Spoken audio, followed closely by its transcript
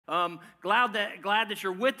Glad that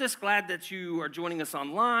you're with us, glad that you are joining us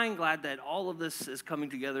online, glad that all of this is coming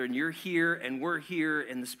together and you're here and we're here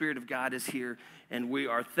and the Spirit of God is here and we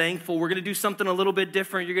are thankful. We're going to do something a little bit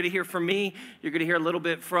different. You're going to hear from me. You're going to hear a little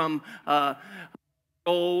bit from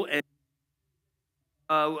Joel and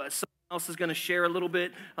someone else is going to share a little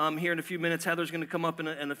bit here in a few minutes. Heather's going to come up in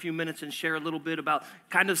a few minutes and share a little bit about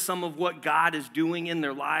kind of some of what God is doing in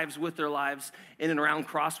their lives, with their lives, in and around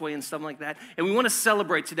Crossway and stuff like that. And we want to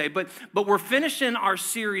celebrate today. But we're finishing our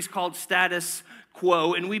series called Status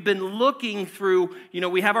Quo, and we've been looking through,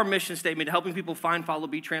 we have our mission statement, helping people find, follow,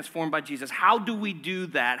 be transformed by Jesus. How do we do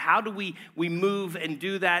that? How do we move and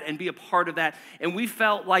do that and be a part of that? And we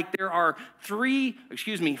felt like there are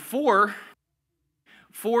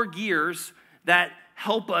four gears that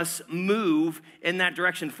help us move in that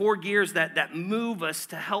direction. 4 gears that move us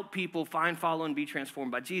to help people find, follow, and be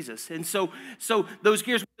transformed by Jesus. And so those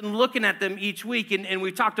gears, we've been looking at them each week, and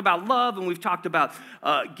we've talked about love, and we've talked about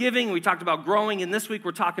giving, we talked about growing, and this week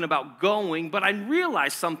we're talking about going. But I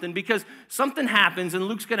realized something, because something happens, and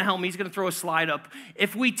Luke's going to help me. He's going to throw a slide up.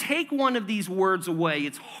 If we take one of these words away,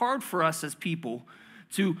 it's hard for us as people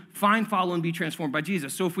to find, follow, and be transformed by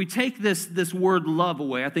Jesus. So if we take this word love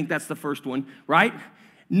away, I think that's the first one, right?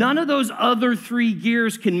 None of those other 3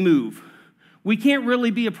 gears can move. We can't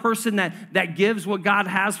really be a person that gives what God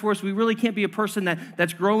has for us. We really can't be a person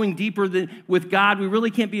that's growing deeper with God. We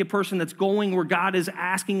really can't be a person that's going where God is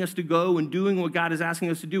asking us to go and doing what God is asking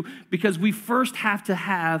us to do, because we first have to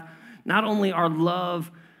have not only our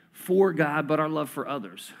love for God, but our love for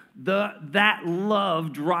others. That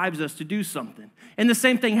love drives us to do something. And the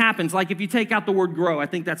same thing happens. Like if you take out the word grow, I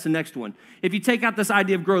think that's the next one. If you take out this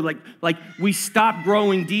idea of grow, like we stop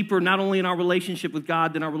growing deeper, not only in our relationship with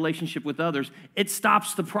God, than our relationship with others, it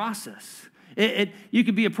stops the process. You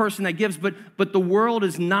could be a person that gives, but the world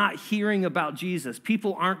is not hearing about Jesus.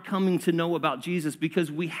 People aren't coming to know about Jesus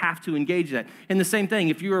because we have to engage that. And the same thing,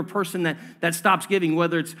 if you're a person that stops giving,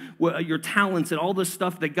 whether it's your talents and all this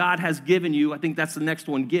stuff that God has given you, I think that's the next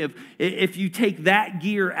one, give. If you take that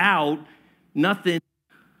gear out, nothing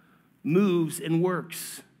moves and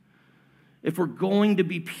works. If we're going to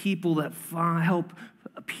be people that help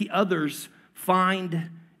others find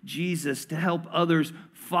Jesus, to help others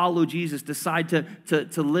follow Jesus, decide to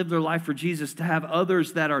live their life for Jesus, to have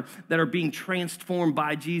others that are being transformed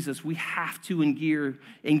by Jesus, we have to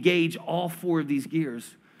engage all 4 of these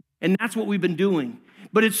gears. And that's what we've been doing.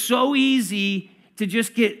 But it's so easy to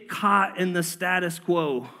just get caught in the status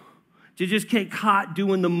quo, to just get caught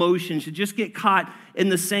doing the motions, to just get caught in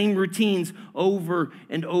the same routines over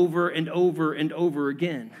and over and over and over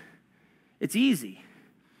again. It's easy.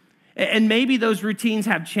 And maybe those routines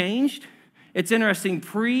have changed. It's interesting,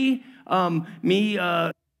 pre-COVID,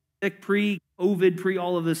 pre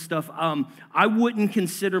all of this stuff, I wouldn't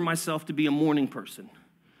consider myself to be a morning person.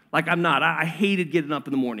 Like, I'm not. I hated getting up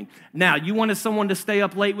in the morning. Now, you wanted someone to stay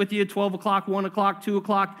up late with you, 12 o'clock, 1 o'clock, 2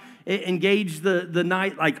 o'clock, engage the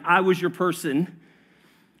night, like I was your person.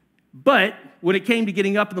 But when it came to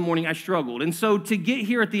getting up in the morning, I struggled. And so to get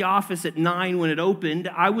here at the office at 9 when it opened,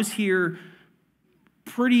 I was here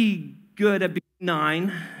pretty good at being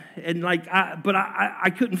 9. And but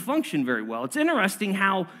I couldn't function very well. It's interesting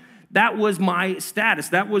how that was my status.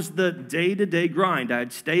 That was the day-to-day grind.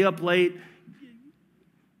 I'd stay up late,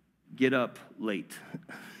 get up late.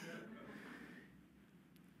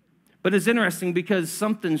 But it's interesting because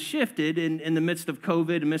something shifted in the midst of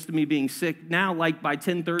COVID, in the midst of me being sick. Now, like by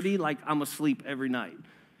 10:30, like I'm asleep every night.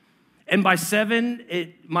 And by 7,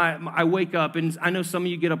 I wake up, and I know some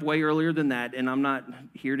of you get up way earlier than that, and I'm not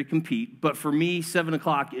here to compete, but for me, 7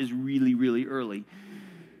 o'clock is really, really early.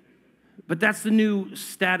 But that's the new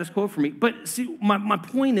status quo for me. But see, my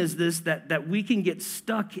point is this, that we can get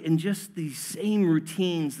stuck in just these same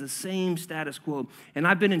routines, the same status quo. And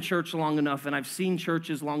I've been in church long enough, and I've seen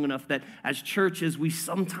churches long enough that as churches, we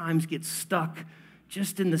sometimes get stuck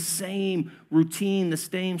just in the same routine, the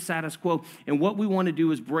same status quo. And what we want to do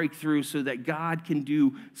is break through so that God can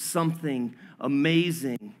do something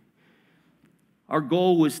amazing. Our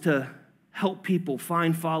goal was to help people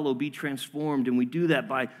find, follow, be transformed. And we do that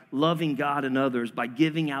by loving God and others, by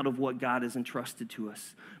giving out of what God has entrusted to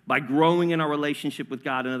us, by growing in our relationship with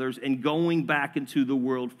God and others, and going back into the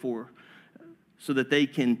world so that they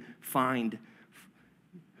can find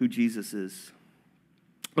who Jesus is.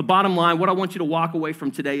 The bottom line, what I want you to walk away from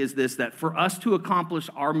today is this, that for us to accomplish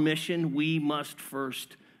our mission, we must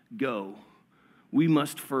first go. We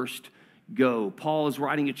must first go. Paul is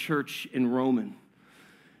writing a church in Roman,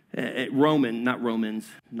 not Romans.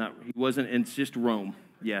 He wasn't, it's just Rome.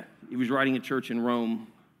 Yeah, he was writing a church in Rome,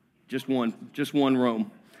 just one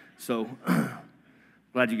Rome. So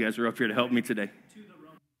Glad you guys are up here to help me today.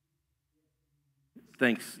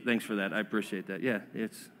 Thanks for that. I appreciate that. Yeah,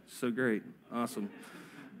 it's so great. Awesome.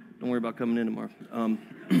 Don't worry about coming in tomorrow.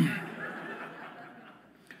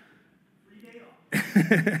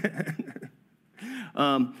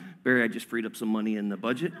 Barry, I just freed up some money in the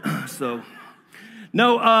budget.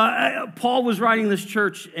 Paul was writing this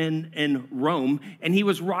church in Rome, and he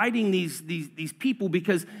was writing these people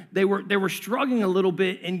because they were struggling a little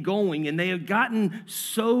bit in going, and they had gotten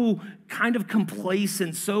so kind of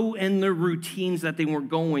complacent, so in their routines that they weren't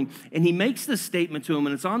going. And he makes this statement to them,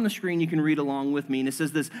 and it's on the screen. You can read along with me. And it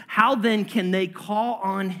says this: "How then can they call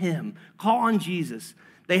on him, call on Jesus,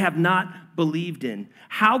 they have not believed in?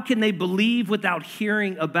 How can they believe without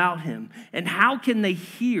hearing about him? And how can they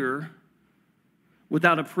hear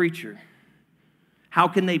without a preacher? How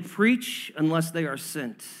can they preach unless they are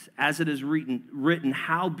sent? As it is written,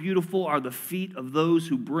 how beautiful are the feet of those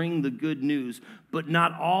who bring the good news, but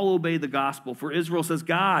not all obey the gospel. For Israel says,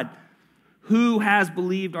 God, who has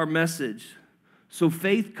believed our message? So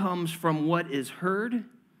faith comes from what is heard,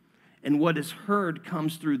 and what is heard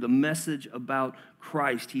comes through the message about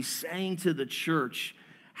Christ." He's saying to the church,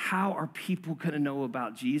 how are people going to know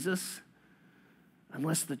about Jesus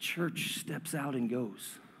unless the church steps out and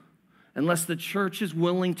goes? Unless the church is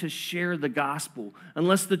willing to share the gospel,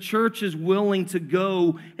 unless the church is willing to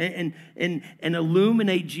go and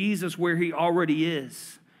illuminate Jesus where he already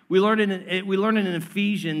is. We learn it in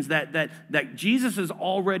Ephesians that Jesus is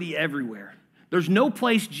already everywhere. There's no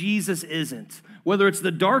place Jesus isn't. Whether it's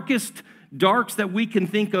the darkest darks that we can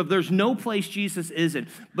think of, there's no place Jesus isn't.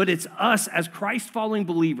 But it's us as Christ-following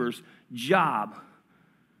believers' job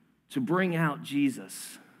to bring out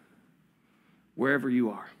Jesus wherever you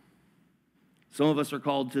are. Some of us are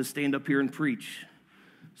called to stand up here and preach.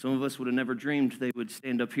 Some of us would have never dreamed they would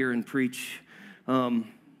stand up here and preach. Some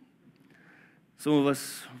of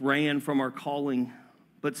us ran from our calling,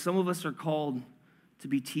 but some of us are called to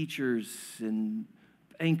be teachers and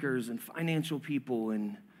bankers and financial people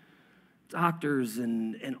and doctors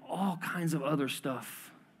and all kinds of other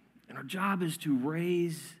stuff. And our job is to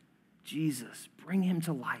raise Jesus, bring him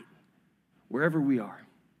to light wherever we are.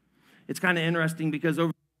 It's kind of interesting because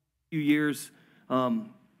over a few years,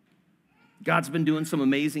 God's been doing some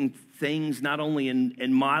amazing things, not only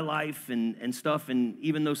in my life and stuff, and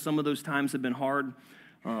even though some of those times have been hard,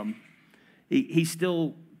 he's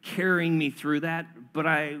still carrying me through that. But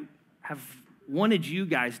I have wanted you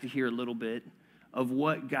guys to hear a little bit of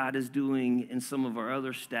what God is doing in some of our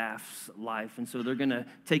other staff's life. And so they're going to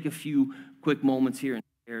take a few quick moments here and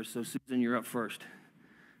there. So Susan, you're up first.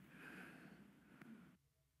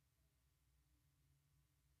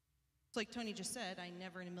 Like Tony just said, I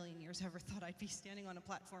never in a million years ever thought I'd be standing on a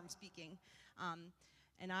platform speaking.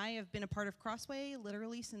 And I have been a part of Crossway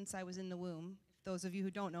literally since I was in the womb. Those of you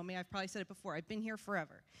who don't know me, I've probably said it before, I've been here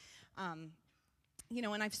forever.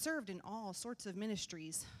 And I've served in all sorts of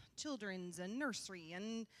ministries, children's and nursery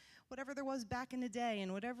and whatever there was back in the day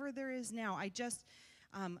and whatever there is now. I just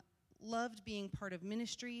loved being part of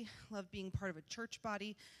ministry, loved being part of a church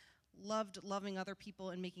body, loved loving other people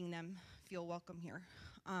and making them feel welcome here.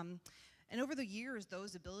 And over the years,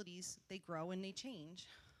 those abilities, they grow and they change.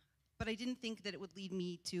 But I didn't think that it would lead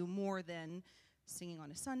me to more than singing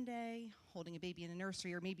on a Sunday, holding a baby in a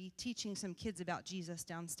nursery, or maybe teaching some kids about Jesus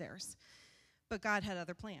downstairs. But God had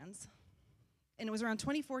other plans. And it was around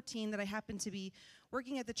 2014 that I happened to be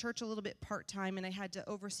working at the church a little bit part-time, and I had to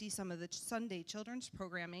oversee some of the Sunday children's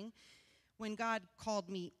programming when God called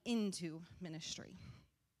me into ministry.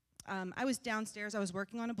 I was downstairs, I was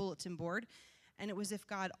working on a bulletin board, and it was as if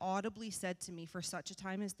God audibly said to me, for such a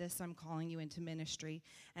time as this, I'm calling you into ministry.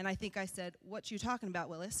 And I think I said, what you talking about,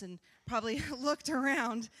 Willis? And probably looked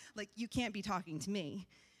around like, you can't be talking to me.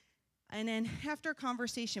 And then after a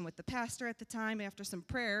conversation with the pastor at the time, after some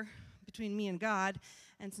prayer between me and God,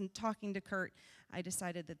 and some talking to Kurt, I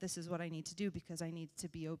decided that this is what I need to do because I need to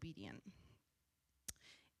be obedient.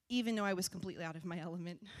 Even though I was completely out of my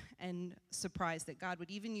element and surprised that God would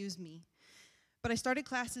even use me. But I started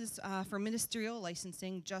classes for ministerial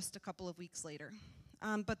licensing just a couple of weeks later.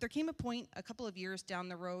 But there came a point a couple of years down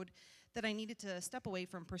the road that I needed to step away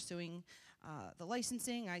from pursuing the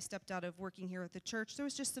licensing. I stepped out of working here at the church. There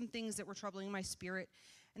was just some things that were troubling my spirit,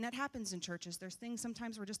 and that happens in churches. There's things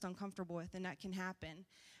sometimes we're just uncomfortable with, and that can happen.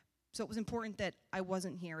 So it was important that I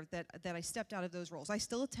wasn't here, that I stepped out of those roles. I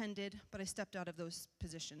still attended, but I stepped out of those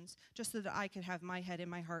positions just so that I could have my head and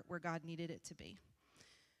my heart where God needed it to be.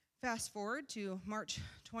 Fast forward to March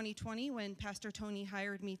 2020 when Pastor Tony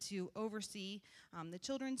hired me to oversee the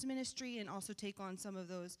children's ministry and also take on some of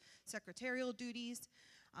those secretarial duties.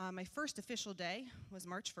 My first official day was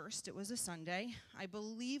March 1st. It was a Sunday. I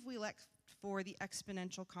believe we left for the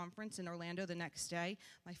Exponential Conference in Orlando the next day,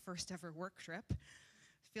 my first ever work trip.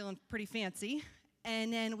 Feeling pretty fancy.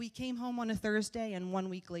 And then we came home on a Thursday, and 1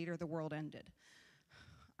 week later, the world ended.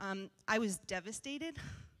 I was devastated.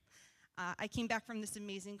 I came back from this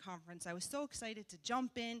amazing conference. I was so excited to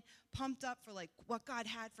jump in, pumped up for like what God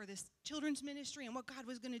had for this children's ministry and what God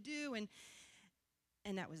was going to do,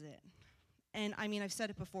 and that was it. And I mean, I've said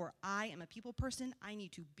it before, I am a people person. I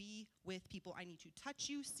need to be with people. I need to touch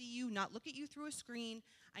you, see you, not look at you through a screen.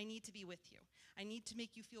 I need to be with you. I need to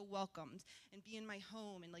make you feel welcomed and be in my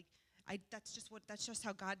home. And like, that's just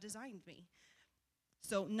how God designed me.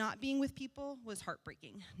 So not being with people was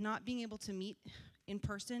heartbreaking. Not being able to meet in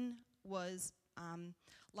person was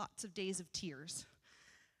lots of days of tears.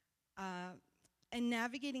 And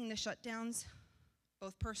navigating the shutdowns,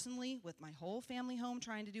 both personally with my whole family home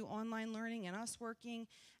trying to do online learning and us working,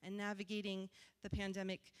 and navigating the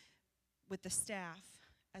pandemic with the staff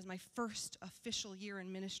as my first official year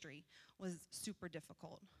in ministry was super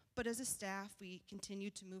difficult. But as a staff, we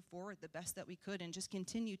continued to move forward the best that we could and just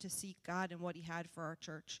continue to seek God and what he had for our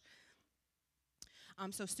church.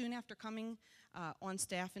 So soon after coming on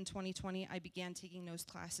staff in 2020, I began taking those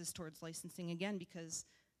classes towards licensing again because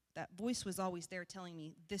that voice was always there telling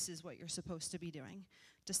me, this is what you're supposed to be doing.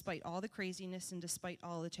 Despite all the craziness and despite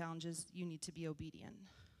all the challenges, you need to be obedient.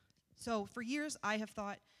 So for years, I have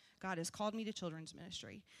thought God has called me to children's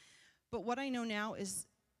ministry. But what I know now is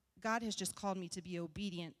God has just called me to be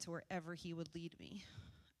obedient to wherever he would lead me.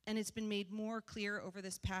 And it's been made more clear over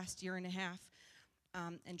this past year and a half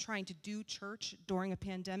and trying to do church during a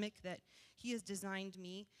pandemic that he has designed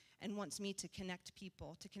me and wants me to connect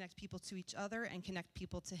people to each other and connect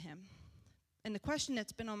people to him. And the question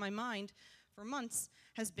that's been on my mind for months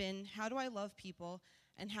has been, how do I love people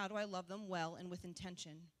and how do I love them well and with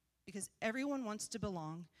intention? Because everyone wants to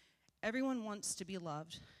belong, everyone wants to be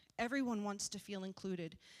loved, everyone wants to feel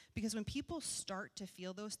included. Because when people start to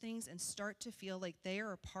feel those things and start to feel like they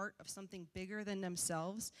are a part of something bigger than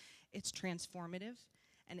themselves, it's transformative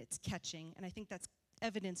and it's catching. And I think that's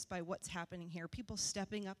evidenced by what's happening here. People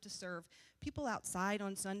stepping up to serve, people outside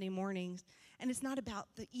on Sunday mornings. And it's not about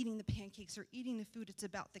the eating the pancakes or eating the food, it's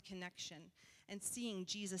about the connection and seeing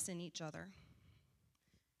Jesus in each other.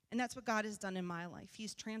 And that's what God has done in my life.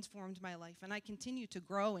 He's transformed my life, and I continue to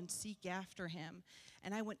grow and seek after him.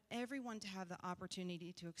 And I want everyone to have the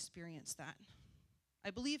opportunity to experience that. I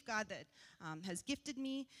believe God that has gifted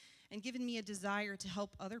me and given me a desire to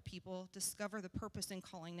help other people discover the purpose and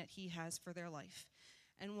calling that he has for their life.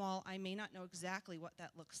 And while I may not know exactly what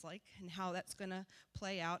that looks like and how that's going to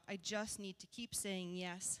play out, I just need to keep saying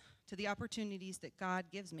yes to the opportunities that God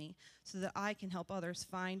gives me so that I can help others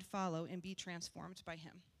find, follow, and be transformed by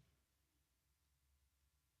him.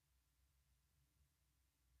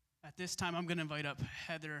 At this time, I'm going to invite up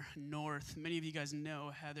Heather North. Many of you guys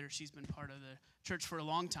know Heather. She's been part of the church for a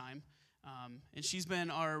long time. And she's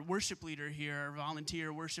been our worship leader here, our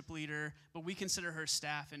volunteer worship leader, but we consider her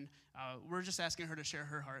staff, and we're just asking her to share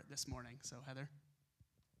her heart this morning. So, Heather.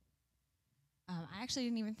 I actually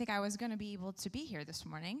didn't even think I was going to be able to be here this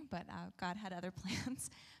morning, but God had other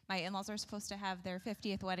plans. My in-laws are supposed to have their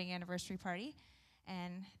 50th wedding anniversary party,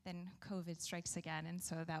 and then COVID strikes again, and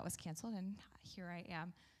so that was canceled, and here I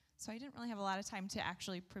am. So I didn't really have a lot of time to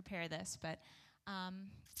actually prepare this, but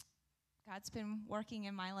God's been working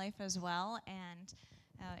in my life as well, and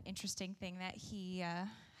interesting thing that he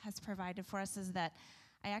has provided for us is that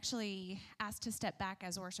I actually asked to step back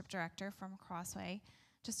as worship director from Crossway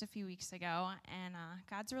just a few weeks ago, and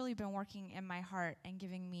God's really been working in my heart and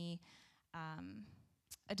giving me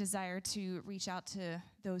a desire to reach out to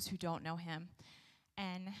those who don't know him.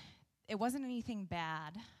 And it wasn't anything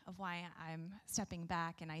bad of why I'm stepping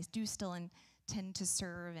back, and I do still intend to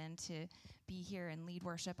serve and to be here and lead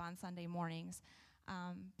worship on Sunday mornings.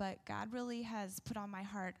 But God really has put on my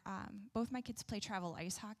heart, both my kids play travel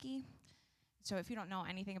ice hockey. So if you don't know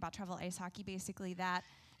anything about travel ice hockey, basically that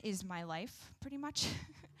is my life pretty much.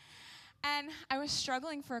 And I was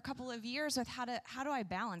struggling for a couple of years with how do I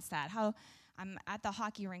balance that? How I'm at the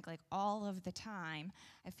hockey rink like all of the time,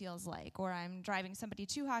 it feels like, or I'm driving somebody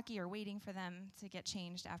to hockey or waiting for them to get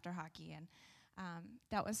changed after hockey. And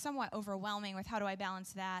that was somewhat overwhelming with how do I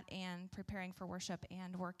balance that and preparing for worship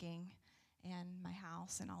and working and my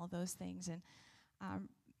house and all of those things. And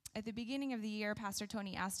at the beginning of the year, Pastor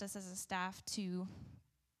Tony asked us as a staff to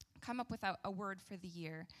come up with a word for the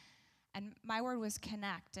year. And my word was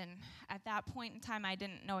connect. And at that point in time, I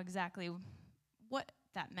didn't know exactly what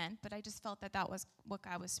that meant, but I just felt that was what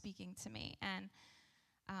God was speaking to me. And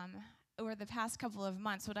over the past couple of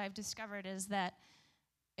months, what I've discovered is that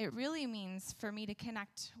it really means for me to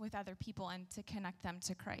connect with other people and to connect them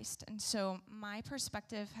to Christ. And so my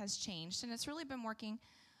perspective has changed, and it's really been working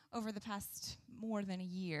over the past more than a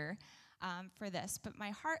year for this. But my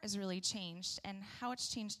heart has really changed, and how it's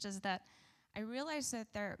changed is that I realize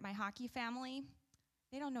that my hockey family,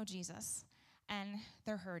 they don't know Jesus, and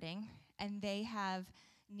they're hurting, and they have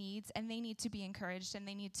needs, and they need to be encouraged, and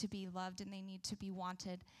they need to be loved, and they need to be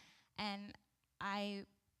wanted. And I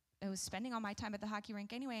was spending all my time at the hockey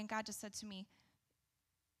rink anyway, and God just said to me,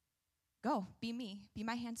 go, be me, be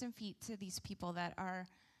my hands and feet to these people that are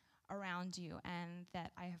around you and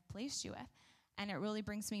that I have placed you with. And it really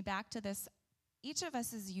brings me back to this. Each of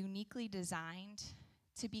us is uniquely designed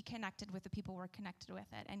to be connected with the people we're connected with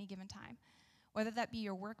at any given time, whether that be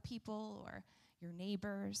your work people or your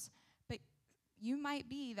neighbors. But you might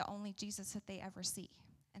be the only Jesus that they ever see.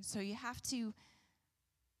 And so you have to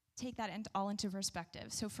take that all into perspective.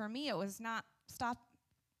 So for me, it was not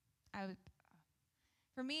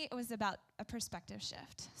for me, it was about a perspective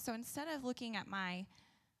shift. So instead of looking at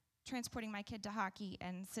transporting my kid to hockey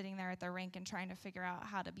and sitting there at the rink and trying to figure out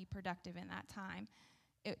how to be productive in that time,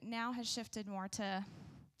 it now has shifted more to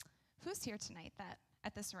who's here tonight that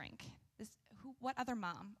at this rink? What other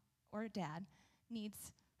mom or dad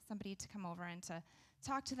needs somebody to come over and to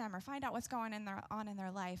talk to them or find out what's going on in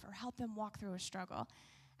their life or help them walk through a struggle.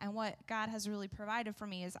 And what God has really provided for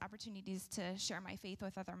me is opportunities to share my faith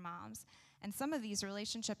with other moms. And some of these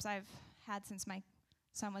relationships I've had since my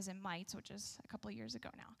son was in mites, which is a couple of years ago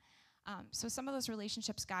now. So some of those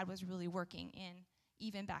relationships God was really working in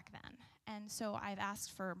even back then. And so I've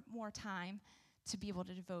asked for more time to be able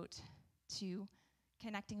to devote to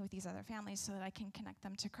connecting with these other families so that I can connect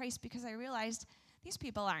them to Christ, because I realized these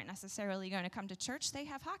people aren't necessarily going to come to church. They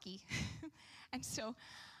have hockey. And so,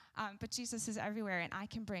 but Jesus is everywhere, and I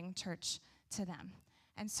can bring church to them.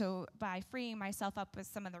 And so by freeing myself up with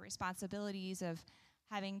some of the responsibilities of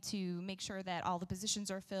having to make sure that all the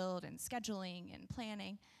positions are filled and scheduling and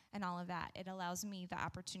planning and all of that, it allows me the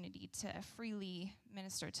opportunity to freely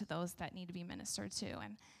minister to those that need to be ministered to,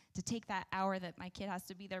 and to take that hour that my kid has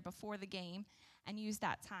to be there before the game and use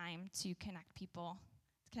that time to connect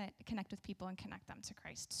with people and connect them to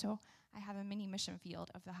Christ. So I have a mini mission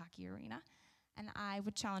field of the hockey arena. And I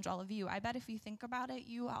would challenge all of you, I bet if you think about it,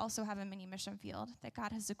 you also have a mini mission field that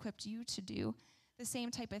God has equipped you to do the same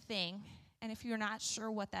type of thing. And if you're not sure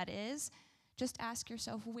what that is, just ask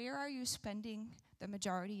yourself, where are you spending the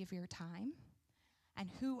majority of your time? And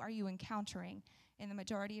who are you encountering in the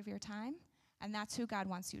majority of your time? And that's who God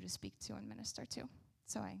wants you to speak to and minister to.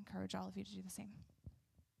 So I encourage all of you to do the same.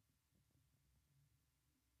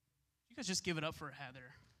 You guys just give it up for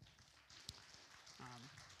Heather.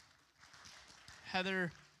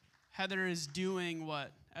 Heather is doing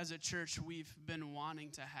what, as a church, we've been wanting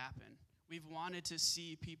to happen. We've wanted to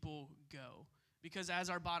see people go. Because as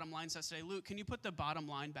our bottom line says today, Luke, can you put the bottom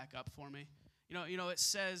line back up for me? You know, it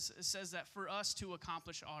says that for us to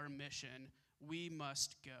accomplish our mission, we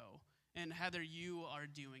must go. And Heather, you are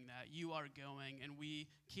doing that. You are going, and we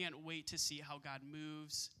can't wait to see how God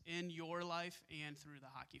moves in your life and through the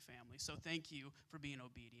hockey family. So thank you for being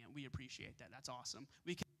obedient. We appreciate that. That's awesome.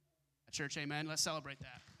 We can church, amen. Let's celebrate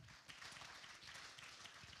that.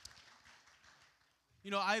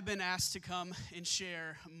 You know, I've been asked to come and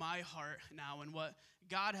share my heart now and what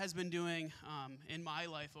God has been doing in my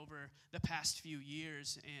life over the past few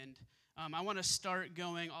years. And I want to start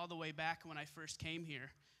going all the way back when I first came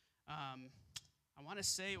here. I want to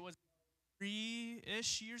say it was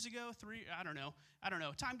 3-ish years ago. I don't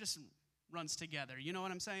know. Time just runs together, you know what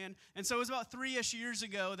I'm saying? And so it was about 3-ish years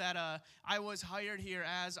ago that I was hired here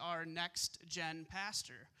as our next gen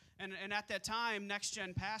pastor. And at that time, next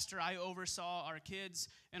gen pastor, I oversaw our kids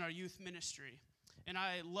and our youth ministry. And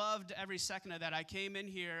I loved every second of that. I came in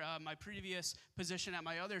here, my previous position at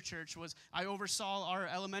my other church was I oversaw our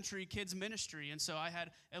elementary kids ministry. And so I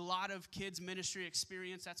had a lot of kids ministry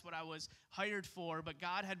experience. That's what I was hired for. But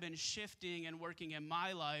God had been shifting and working in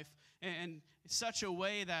my life in such a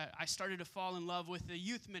way that I started to fall in love with the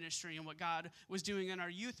youth ministry and what God was doing in our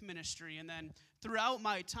youth ministry. And then throughout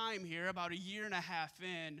my time here, about 1.5 years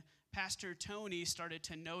in, Pastor Tony started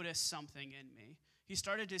to notice something in me. He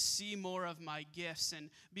started to see more of my gifts, and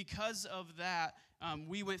because of that,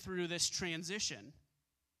 we went through this transition.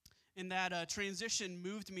 And that transition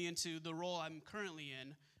moved me into the role I'm currently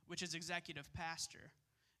in, which is executive pastor.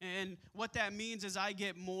 And what that means is I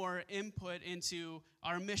get more input into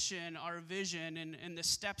our mission, our vision, and the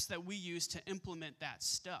steps that we use to implement that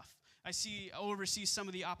stuff. I oversee some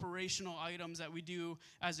of the operational items that we do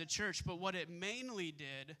as a church, but what it mainly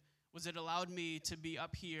did was it allowed me to be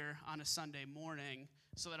up here on a Sunday morning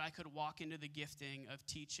so that I could walk into the gifting of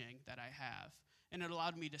teaching that I have. And it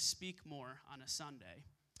allowed me to speak more on a Sunday.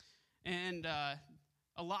 And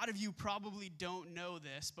a lot of you probably don't know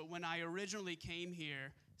this, but when I originally came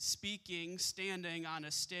here, speaking, standing on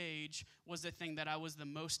a stage was the thing that I was the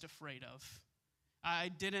most afraid of. I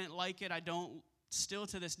didn't like it. I don't still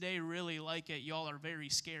to this day really like it. Y'all are very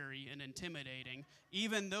scary and intimidating.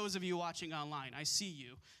 Even those of you watching online, I see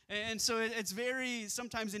you. And so it's very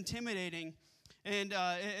sometimes intimidating, and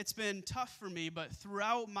it's been tough for me, but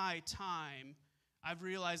throughout my time, I've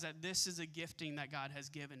realized that this is a gifting that God has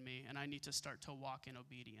given me, and I need to start to walk in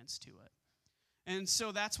obedience to it. And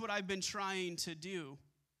so that's what I've been trying to do.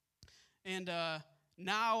 And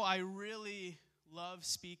now I really love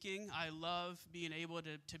speaking. I love being able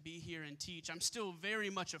to be here and teach. I'm still very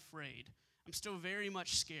much afraid. I'm still very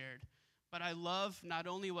much scared. But I love not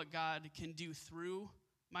only what God can do through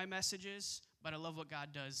my messages, but I love what God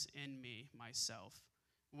does in me, myself,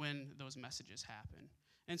 when those messages happen.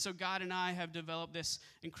 And so God and I have developed this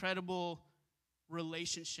incredible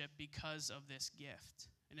relationship because of this gift.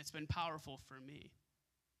 And it's been powerful for me.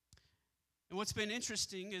 And what's been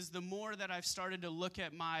interesting is the more that I've started to look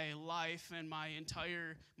at my life and my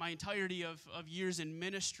entirety of years in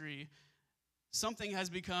ministry, something has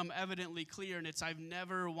become evidently clear, and it's I've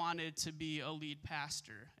never wanted to be a lead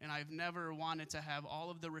pastor, and I've never wanted to have all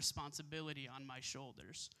of the responsibility on my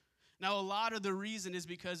shoulders. Now, a lot of the reason is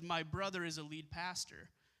because my brother is a lead pastor,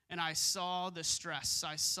 and I saw the stress.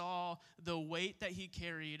 I saw the weight that he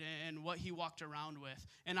carried and what he walked around with.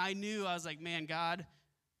 And I knew, I was like, man, God,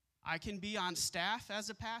 I can be on staff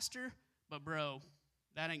as a pastor, but bro,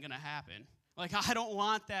 that ain't going to happen. Like, I don't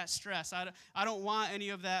want that stress. I don't want any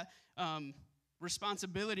of that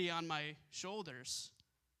responsibility on my shoulders.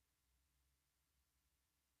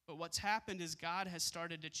 But what's happened is God has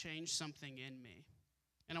started to change something in me.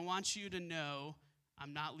 And I want you to know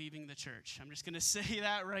I'm not leaving the church. I'm just going to say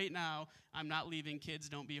that right now. I'm not leaving. Kids,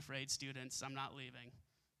 don't be afraid. Students, I'm not leaving.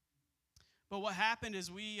 But what happened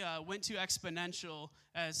is we went to Exponential,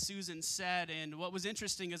 as Susan said, and what was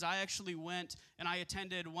interesting is I actually went and I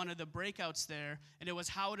attended one of the breakouts there, and it was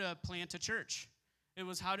how to plant a church. It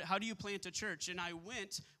was how do you plant a church? And I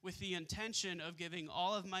went with the intention of giving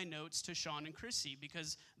all of my notes to Sean and Chrissy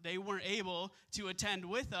because they weren't able to attend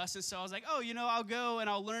with us. And so I was like, I'll go and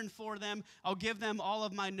I'll learn for them. I'll give them all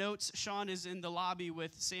of my notes. Sean is in the lobby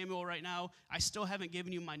with Samuel right now. I still haven't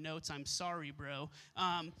given you my notes. I'm sorry, bro.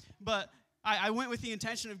 But I went with the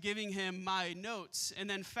intention of giving him my notes, and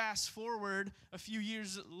then fast forward a few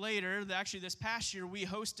years later, actually this past year, we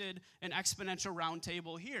hosted an Exponential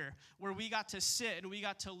Roundtable here, where we got to sit and we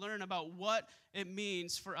got to learn about what it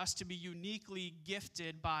means for us to be uniquely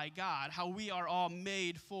gifted by God, how we are all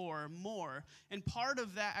made for more. And part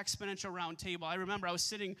of that Exponential Roundtable, I remember I was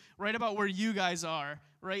sitting right about where you guys are,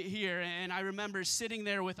 right here, and I remember sitting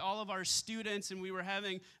there with all of our students, and we were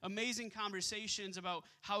having amazing conversations about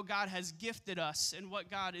how God has gifted us and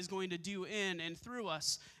what God is going to do in and through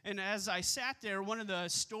us. And as I sat there, one of the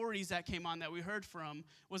stories that came on that we heard from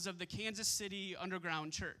was of the Kansas City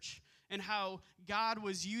Underground Church and how God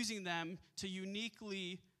was using them to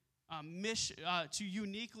uniquely minister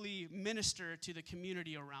to the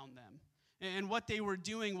community around them. And what they were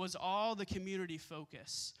doing was all the community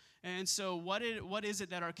focus. And so what is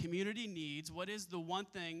it that our community needs? What is the one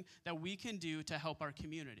thing that we can do to help our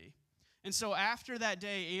community? And so after that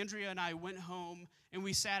day, Andrea and I went home and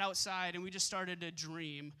we sat outside and we just started to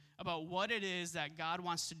dream about what it is that God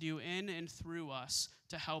wants to do in and through us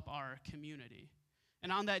to help our community.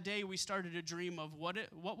 And on that day, we started to dream of what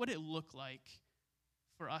would it look like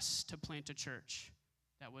for us to plant a church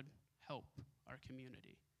that would help our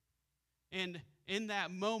community. And in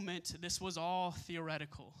that moment, this was all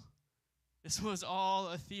theoretical. This was all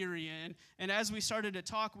a theory. And as we started to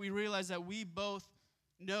talk, we realized that we both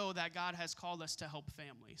know that God has called us to help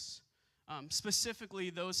families. Specifically,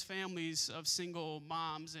 those families of single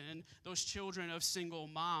moms and those children of single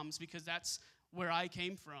moms, because that's where I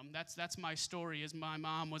came from. That's my story, is my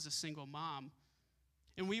mom was a single mom.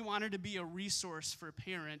 And we wanted to be a resource for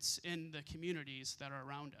parents in the communities that are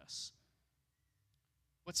around us.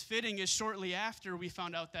 What's fitting is shortly after we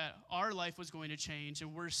found out that our life was going to change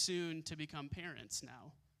and we're soon to become parents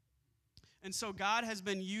now. And so God has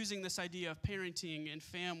been using this idea of parenting and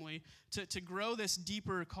family to grow this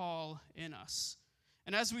deeper call in us.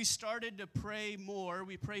 And as we started to pray more,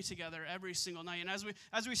 we pray together every single night. And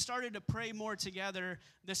as we started to pray more together,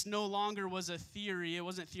 this no longer was a theory. It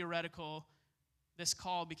wasn't theoretical. This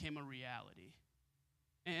call became a reality.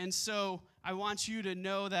 And so I want you to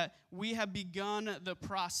know that we have begun the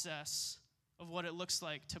process of what it looks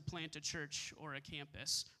like to plant a church or a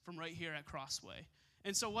campus from right here at Crossway.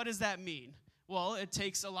 And so what does that mean? Well, it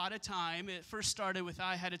takes a lot of time. It first started with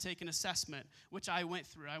I had to take an assessment, which I went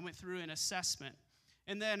through. I went through an assessment.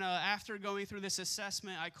 And then after going through this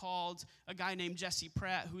assessment, I called a guy named Jesse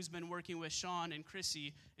Pratt, who's been working with Sean and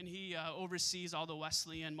Chrissy, and he oversees all the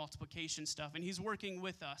Wesleyan multiplication stuff, and he's working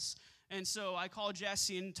with us. And so I called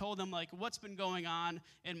Jesse and told him, like, what's been going on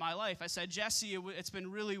in my life. I said, Jesse, it's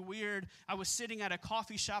been really weird. I was sitting at a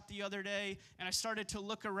coffee shop the other day, and I started to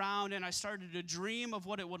look around, and I started to dream of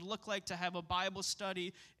what it would look like to have a Bible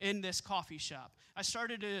study in this coffee shop. I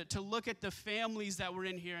started to look at the families that were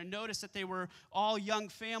in here and notice that they were all young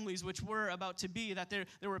families, which were about to be, that there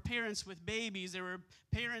were parents with babies, there were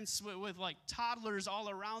parents with like toddlers all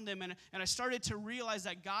around them, and I started to realize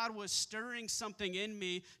that God was stirring something in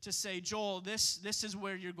me to say, Joel, this is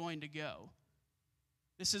where you're going to go.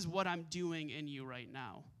 This is what I'm doing in you right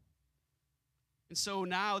now. And so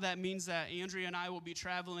now that means that Andrea and I will be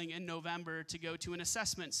traveling in November to go to an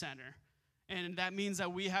assessment center. And that means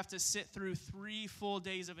that we have to sit through 3 full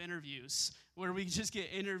days of interviews where we just get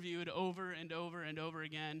interviewed over and over and over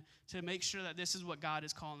again to make sure that this is what God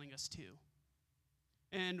is calling us to.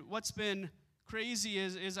 And what's been crazy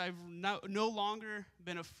is I've no longer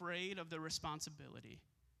been afraid of the responsibility,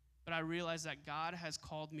 but I realize that God has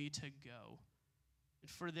called me to go.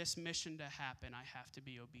 And for this mission to happen, I have to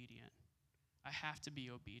be obedient. I have to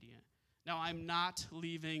be obedient. Now, I'm not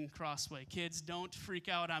leaving Crossway. Kids, don't freak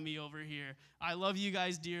out on me over here. I love you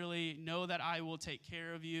guys dearly. Know that I will take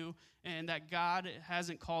care of you, and that God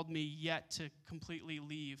hasn't called me yet to completely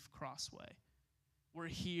leave Crossway. We're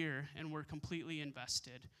here, and we're completely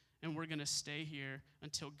invested, and we're going to stay here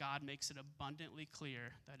until God makes it abundantly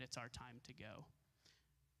clear that it's our time to go.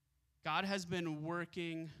 God has been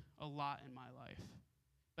working a lot in my life.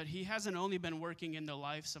 But he hasn't only been working in the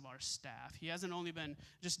lives of our staff. He hasn't only been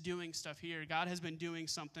just doing stuff here. God has been doing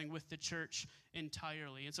something with the church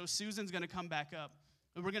entirely. And so Susan's going to come back up,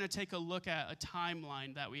 and we're going to take a look at a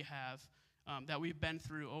timeline that we have, that we've been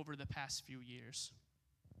through over the past few years.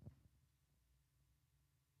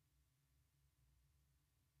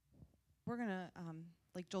 We're going to,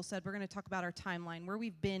 like Joel said, we're going to talk about our timeline, where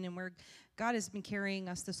we've been and where God has been carrying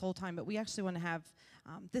us this whole time. But we actually want to have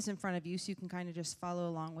this in front of you so you can kind of just follow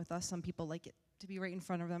along with us. Some people like it to be right in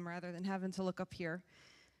front of them rather than having to look up here.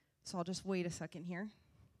 So I'll just wait a second here.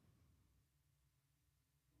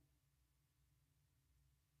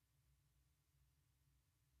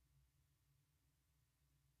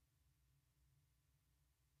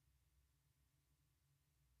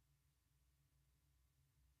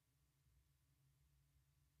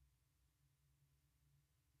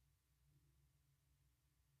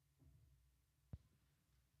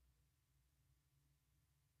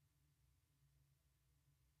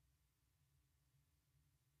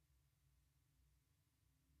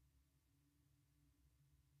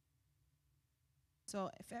 So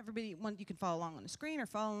if everybody wants, you can follow along on the screen or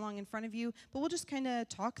follow along in front of you. But we'll just kind of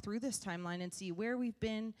talk through this timeline and see where we've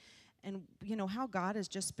been and, you know, how God has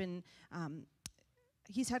just been,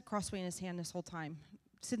 he's had Crossway in his hand this whole time.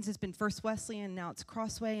 Since it's been First Wesleyan, now it's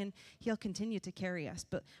Crossway, and he'll continue to carry us.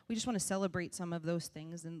 But we just want to celebrate some of those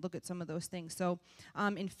things and look at some of those things. So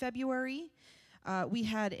in February, we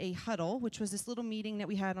had a huddle, which was this little meeting that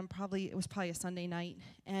we had on it was probably a Sunday night.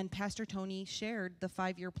 And Pastor Tony shared the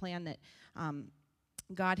 5-year plan that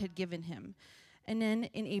God had given him. And then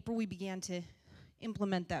in April, we began to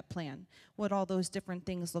implement that plan, what all those different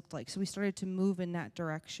things looked like. So we started to move in that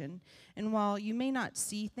direction. And while you may not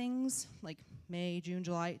see things like May, June,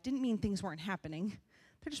 July, it didn't mean things weren't happening.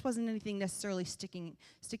 There just wasn't anything necessarily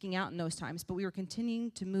sticking out in those times, but we were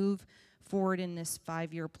continuing to move forward in this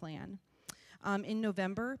 5-year plan. In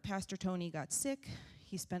November, Pastor Tony got sick.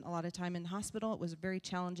 He spent a lot of time in the hospital. It was a very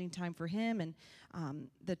challenging time for him, and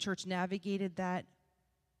the church navigated that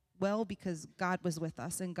well because God was with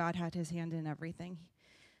us and God had his hand in everything.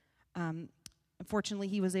 Unfortunately,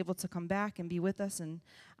 he was able to come back and be with us, and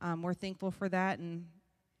we're thankful for that. And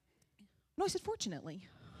no, I said fortunately.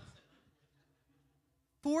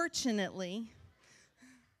 Fortunately.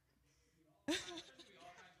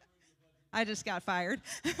 I just got fired.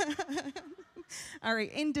 All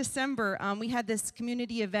right, in December, we had this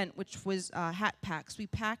community event, which was hat packs. We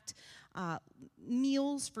packed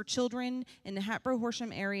meals for children in the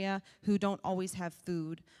Hatboro-Horsham area who don't always have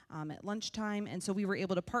food at lunchtime, and so we were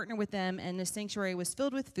able to partner with them, and the sanctuary was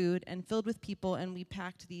filled with food and filled with people, and we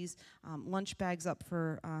packed these lunch bags up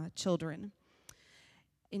for children.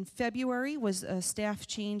 In February was a staff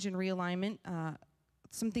change and realignment.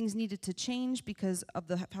 Some things needed to change because of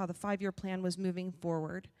how the 5-year plan was moving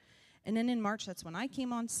forward. And then in March, that's when I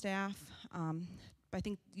came on staff. I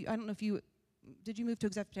don't know if you did you move to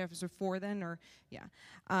Executive Officer 4 then, or, yeah.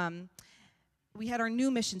 We had our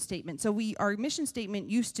new mission statement. So our mission statement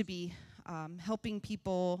used to be helping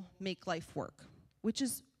people make life work,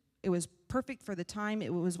 it was perfect for the time,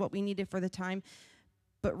 it was what we needed for the time,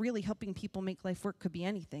 but really helping people make life work could be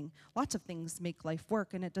anything. Lots of things make life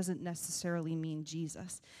work, and it doesn't necessarily mean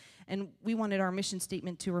Jesus. And we wanted our mission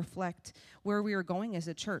statement to reflect where we are going as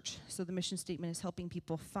a church. So the mission statement is helping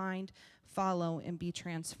people find, follow, and be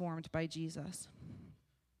transformed by Jesus.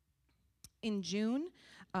 In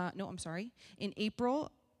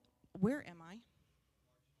April, where am I?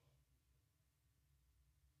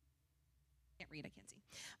 Can't read, I can't see.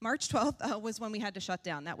 March 12th was when we had to shut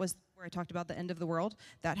down. That was where I talked about the end of the world.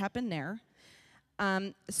 That happened there.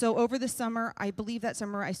 So over the summer, I believe that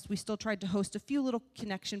summer, we still tried to host a few little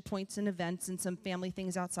connection points and events and some family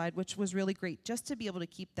things outside, which was really great, just to be able to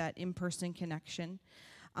keep that in-person connection.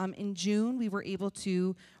 In June, we were able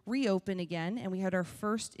to reopen again, and we had our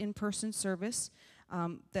first in-person service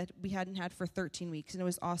that we hadn't had for 13 weeks, and it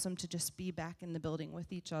was awesome to just be back in the building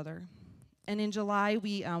with each other. And in July,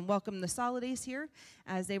 we welcomed the Solidays here,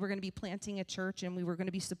 as they were going to be planting a church, and we were going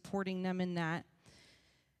to be supporting them in that.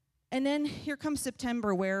 And then here comes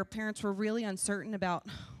September, where parents were really uncertain about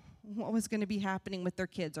what was going to be happening with their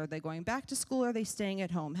kids. Are they going back to school, or are they staying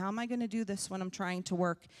at home? How am I going to do this when I'm trying to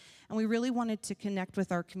work? And we really wanted to connect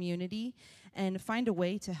with our community and find a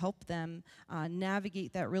way to help them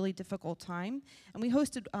navigate that really difficult time. And we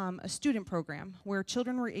hosted a student program where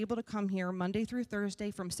children were able to come here Monday through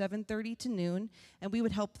Thursday from 7:30 to noon, and we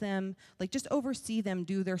would help them, just oversee them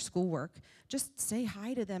do their schoolwork. Just say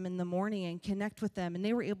hi to them in the morning and connect with them, and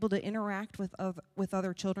they were able to interact with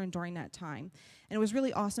other children during that time. And it was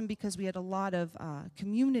really awesome because we had a lot of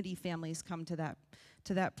community families come to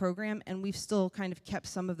that program, and we've still kind of kept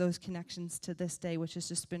some of those connections to this day, which has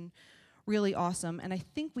just been really awesome. And I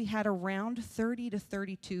think we had around 30 to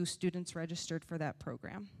 32 students registered for that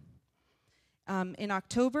program. In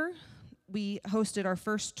October, we hosted our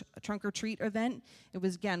first trunk or treat event. It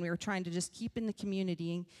was, again, we were trying to just keep in the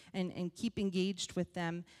community and keep engaged with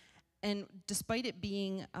them. And despite it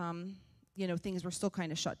being, things were still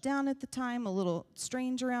kind of shut down at the time, a little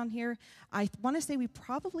strange around here, I want to say we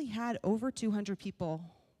probably had over 200 people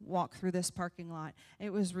walk through this parking lot.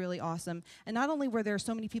 It was really awesome. And not only were there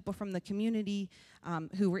so many people from the community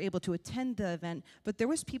who were able to attend the event, but there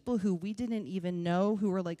was people who we didn't even know, who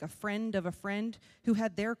were like a friend of a friend, who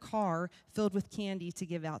had their car filled with candy to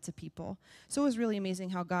give out to people. So it was really amazing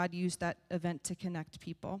how God used that event to connect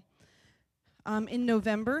people. In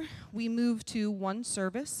November, we moved to one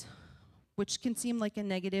service, which can seem like a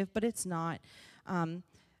negative, but it's not.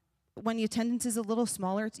 When the attendance is a little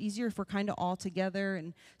smaller, it's easier if we're kind of all together.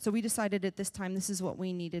 And so we decided at this time this is what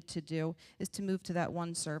we needed to do, is to move to that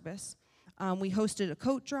one service. We hosted a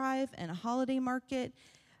coat drive and a holiday market.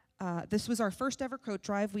 This was our first ever coat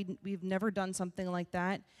drive. We've never done something like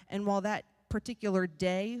that. And while that particular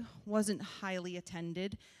day wasn't highly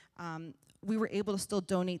attended, we were able to still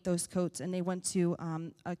donate those coats, and they went to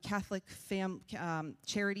a Catholic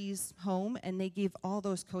charities home, and they gave all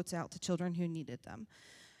those coats out to children who needed them.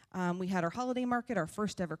 We had our holiday market, our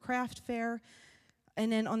first ever craft fair,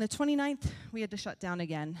 and then on the 29th, we had to shut down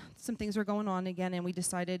again. Some things were going on again, and we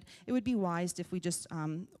decided it would be wise if we just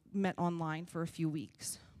met online for a few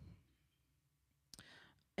weeks.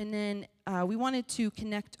 And then we wanted to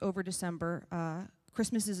connect over December.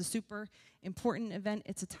 Christmas is a super important event.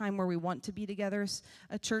 It's a time where we want to be together as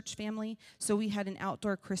a church family. So we had an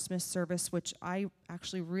outdoor Christmas service, which I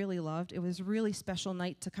actually really loved. It was a really special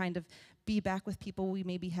night to kind of be back with people we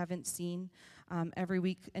maybe haven't seen every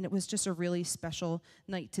week. And it was just a really special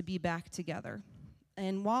night to be back together.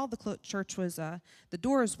 And while the church was, the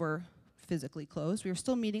doors were physically closed, we were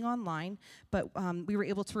still meeting online, but we were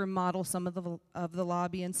able to remodel some of the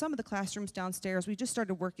lobby and some of the classrooms downstairs. We just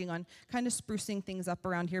started working on kind of sprucing things up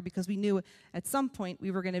around here because we knew at some point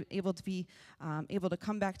we were going to able to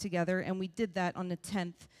come back together, and we did that on the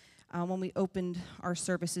 10th when we opened our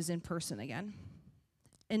services in person again.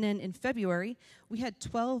 And then in February, we had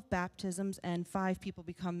 12 baptisms and 5 people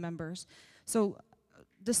become members. So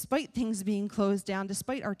despite things being closed down,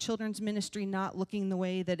 despite our children's ministry not looking the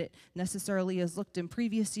way that it necessarily has looked in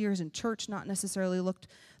previous years, and church not necessarily looked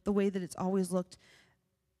the way that it's always looked,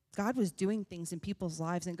 God was doing things in people's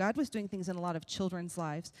lives, and God was doing things in a lot of children's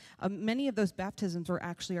lives. Many of those baptisms were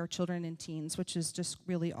actually our children and teens, which is just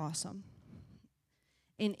really awesome.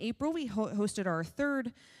 In April, we hosted our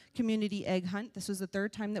third community egg hunt. This was the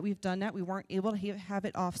third time that we've done that. We weren't able to have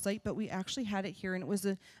it off-site, but we actually had it here, and it was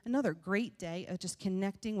another great day of just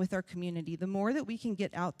connecting with our community. The more that we can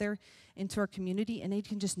get out there into our community and they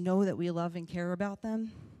can just know that we love and care about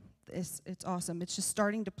them, it's awesome. It's just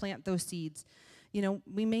starting to plant those seeds. You know,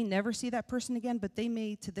 we may never see that person again, but they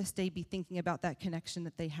may to this day be thinking about that connection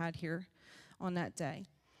that they had here on that day.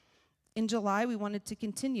 In July, we wanted to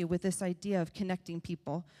continue with this idea of connecting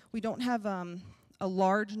people. We don't have a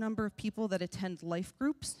large number of people that attend life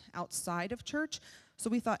groups outside of church, so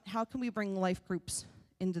we thought, how can we bring life groups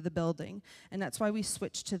into the building? And that's why we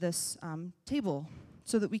switched to this table,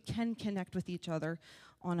 so that we can connect with each other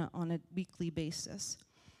on a weekly basis.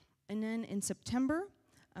 And then in September,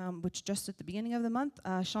 which just at the beginning of the month,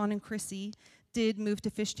 Sean and Chrissy did move to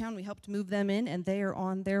Fishtown. We helped move them in, and they are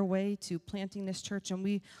on their way to planting this church, and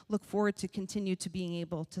we look forward to continue to being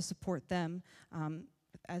able to support them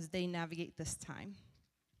as they navigate this time.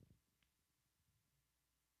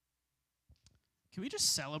 Can we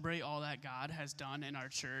just celebrate all that God has done in our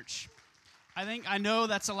church? I know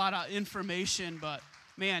that's a lot of information, but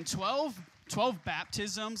man, 12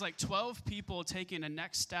 baptisms, like 12 people taking a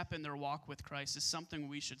next step in their walk with Christ is something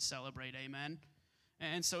we should celebrate, amen?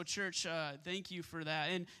 And so, church, thank you for that.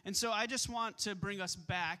 And so I just want to bring us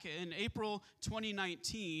back. In April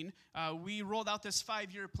 2019, we rolled out this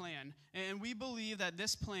 5-year plan. And we believe that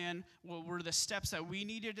this plan were the steps that we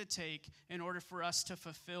needed to take in order for us to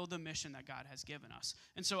fulfill the mission that God has given us.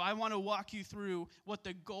 And so I want to walk you through what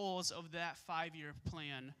the goals of that 5-year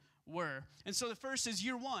plan were. And so the first is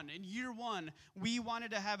year one. In year one, we wanted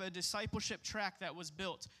to have a discipleship track that was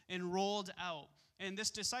built and rolled out. And this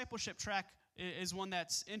discipleship track is one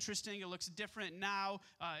that's interesting. It looks different now.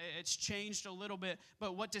 It's changed a little bit.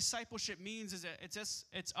 But what discipleship means is that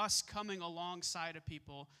it's us coming alongside of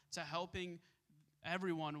people to helping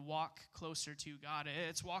everyone walk closer to God.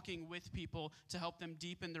 It's walking with people to help them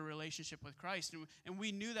deepen their relationship with Christ. And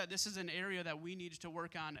we knew that this is an area that we needed to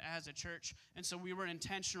work on as a church. And so we were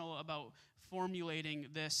intentional about formulating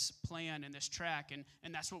this plan and this track,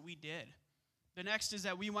 and that's what we did. The next is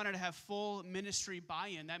that we wanted to have full ministry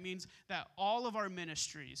buy-in. That means that all of our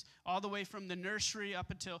ministries, all the way from the nursery up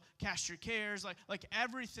until Cast Your Cares, like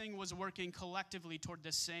everything was working collectively toward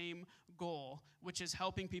the same goal, which is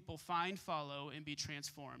helping people find, follow, and be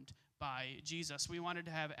transformed by Jesus. We wanted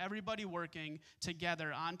to have everybody working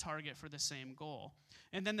together on target for the same goal.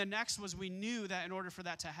 And then the next was we knew that in order for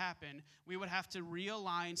that to happen, we would have to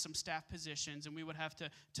realign some staff positions, and we would have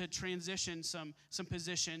to transition some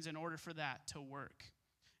positions in order for that to work.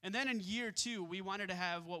 And then in year two, we wanted to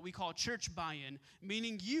have what we call church buy-in,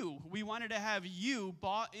 meaning you. We wanted to have you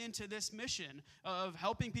bought into this mission of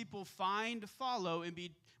helping people find, follow, and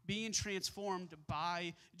being transformed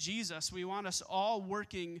by Jesus. We want us all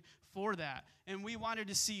working for that. And we wanted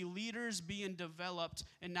to see leaders being developed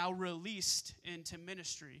and now released into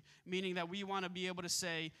ministry, meaning that we want to be able to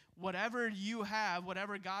say, whatever you have,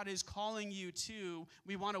 whatever God is calling you to,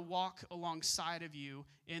 we want to walk alongside of you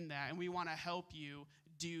in that, and we want to help you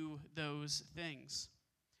do those things.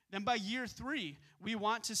 Then by year three, we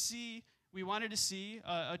wanted to see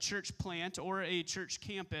a church plant or a church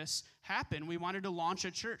campus happen. We wanted to launch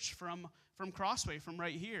a church from Crossway, from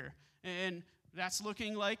right here. And that's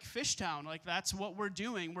looking like Fishtown. Like, that's what we're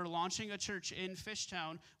doing. We're launching a church in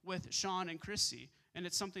Fishtown with Sean and Chrissy. And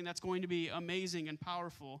it's something that's going to be amazing and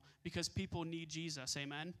powerful because people need Jesus.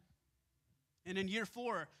 Amen? And in year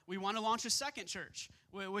four, we want to launch a second church,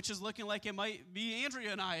 which is looking like it might be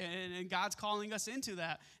Andrea and I, and God's calling us into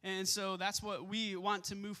that. And so that's what we want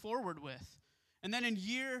to move forward with. And then in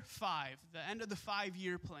year 5, the end of the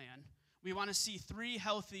 5-year plan, we want to see 3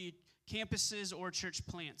 healthy campuses or church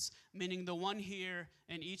plants, meaning the one here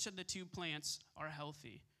and each of the 2 plants are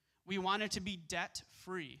healthy. We want it to be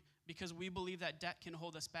debt-free because we believe that debt can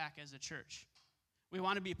hold us back as a church. We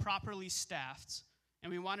want to be properly staffed,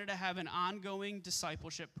 and we wanted to have an ongoing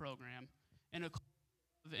discipleship program and a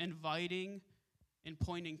of inviting and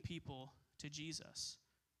pointing people to Jesus.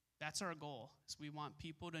 That's our goal. Is we want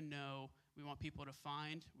people to know, we want people to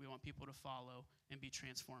find, we want people to follow and be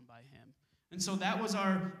transformed by him. And so those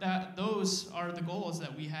are the goals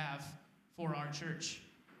that we have for our church.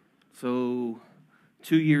 So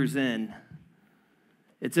 2 years in,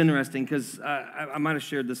 it's interesting because I might have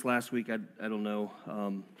shared this last week, I don't know,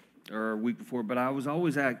 or a week before, but I was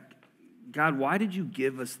always at, God, why did you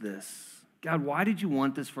give us this? God, why did you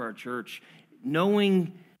want this for our church?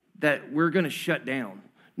 Knowing that we're going to shut down,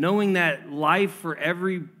 knowing that life for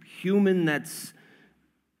every human that's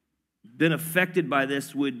been affected by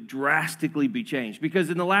this would drastically be changed. Because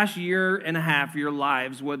in the last year and a half, your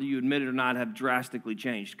lives, whether you admit it or not, have drastically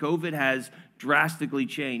changed. COVID has drastically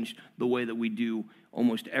changed the way that we do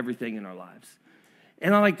almost everything in our lives.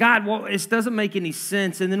 And I'm like, God, well, this doesn't make any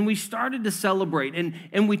sense. And then we started to celebrate.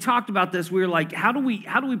 And we talked about this. We were like, how do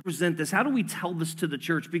we present this? How do we tell this to the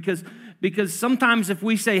church? Because sometimes if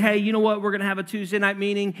we say, hey, you know what, we're going to have a Tuesday night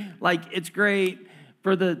meeting, like it's great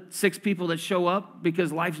for the 6 people that show up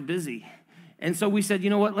because life's busy. And so we said, you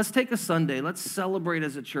know what, let's take a Sunday. Let's celebrate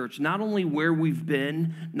as a church, not only where we've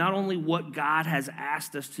been, not only what God has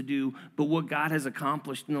asked us to do, but what God has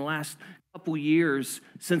accomplished in the last couple years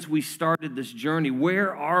since we started this journey.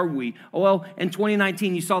 Where are we? Well, in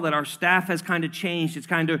 2019, you saw that our staff has kind of changed. It's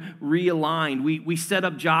kind of realigned. We set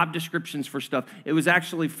up job descriptions for stuff. It was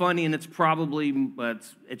actually funny, and it's probably,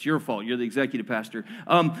 it's your fault. You're the executive pastor.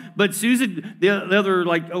 But Susan, the other,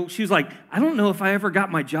 she was like, I don't know if I ever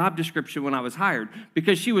got my job description when I was hired,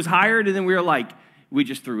 because she was hired, and then we were like, we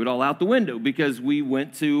just threw it all out the window because we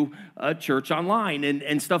went to a church online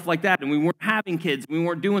and stuff like that. And we weren't having kids. We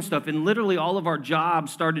weren't doing stuff. And literally all of our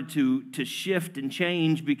jobs started to shift and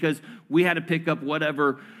change because we had to pick up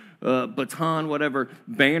whatever baton, whatever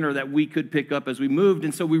banner that we could pick up as we moved.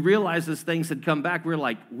 And so we realized as things had come back, we were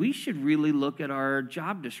like, we should really look at our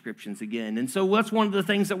job descriptions again. And so that's one of the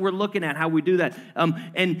things that we're looking at, how we do that.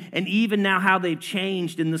 And even now how they've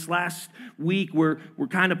changed in this last week, we're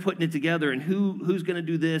kind of putting it together and who's going to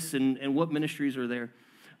do this and what ministries are there.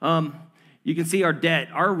 You can see our debt.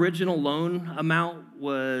 Our original loan amount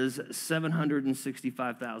was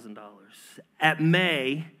 $765,000. At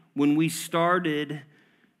May, when we started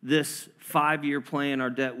this 5-year plan, our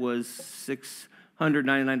debt was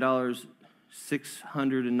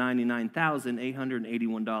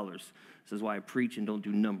 $699,881. This is why I preach and don't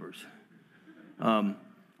do numbers.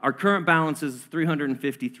 Our current balance is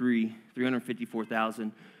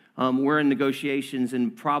 $354,000. We're in negotiations,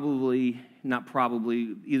 and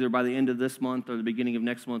either by the end of this month or the beginning of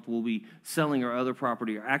next month, we'll be selling our other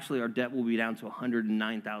property. Or actually, our debt will be down to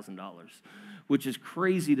 $109,000, which is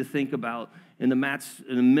crazy to think about in the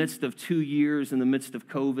midst of 2 years, in the midst of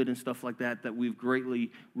COVID and stuff like that, that we've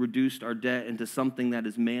greatly reduced our debt into something that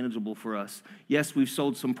is manageable for us. Yes, we've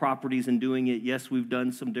sold some properties in doing it. Yes, we've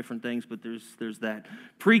done some different things, but there's that.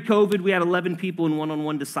 Pre-COVID, we had 11 people in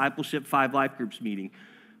one-on-one discipleship, 5 life groups meeting.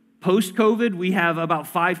 Post-COVID, we have about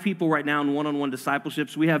 5 people right now in one-on-one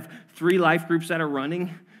discipleships. We have 3 life groups that are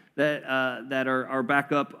running that are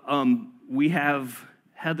back up. We have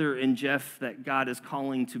Heather and Jeff that God is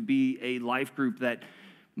calling to be a life group that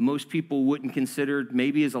most people wouldn't consider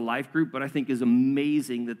maybe as a life group, but I think is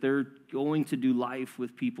amazing that they're going to do life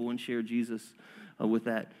with people and share Jesus with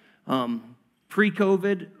that.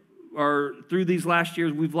 Pre-COVID, or through these last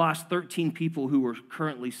years, we've lost 13 people who are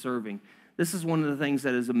currently serving. This is one of the things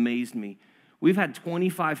that has amazed me. We've had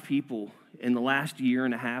 25 people in the last year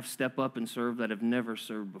and a half step up and serve that have never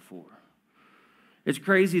served before. It's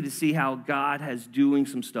crazy to see how God has doing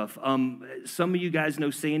some stuff. Some of you guys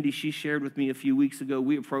know Sandy. She shared with me a few weeks ago.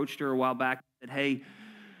 We approached her a while back and said, hey,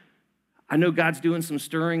 I know God's doing some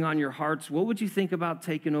stirring on your hearts. What would you think about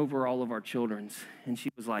taking over all of our children's? And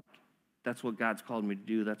she was like, that's what God's called me to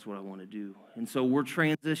do. That's what I want to do. And so we're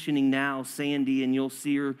transitioning now, Sandy, and you'll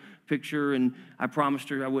see her picture. And I promised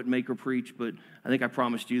her I wouldn't make her preach, but I think I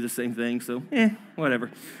promised you the same thing. So,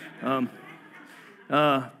 whatever.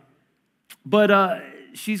 But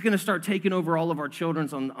she's going to start taking over all of our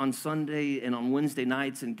children's on Sunday and on Wednesday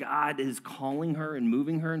nights, and God is calling her and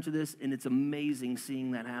moving her into this, and it's amazing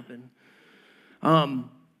seeing that happen.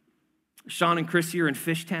 Sean and Chrissy are in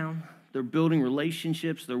Fishtown. They're building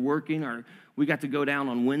relationships. They're working. We got to go down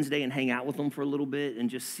on Wednesday and hang out with them for a little bit and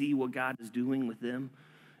just see what God is doing with them.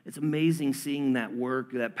 It's amazing seeing that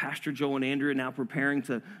work, that Pastor Joe and Andrea are now preparing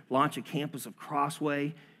to launch a campus of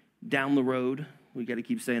Crossway down the road. We got to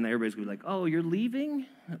keep saying that. Everybody's going to be like, oh, you're leaving?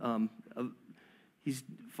 He's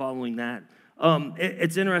following that.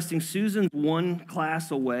 It's interesting. Susan's one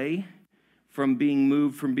class away from being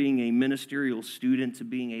moved from being a ministerial student to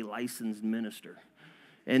being a licensed minister.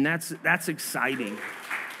 And that's exciting.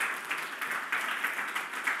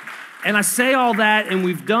 And I say all that, and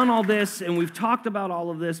we've done all this, and we've talked about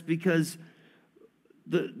all of this because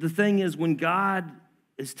the thing is, when God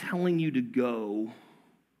is telling you to go,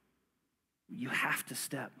 you have to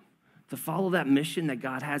step to follow that mission that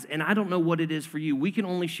God has. And I don't know what it is for you. We can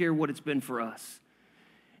only share what it's been for us.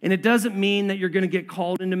 And it doesn't mean that you're going to get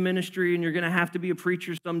called into ministry and you're going to have to be a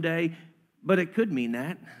preacher someday, but it could mean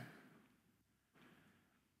that.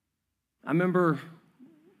 I remember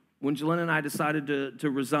when Jalen and I decided to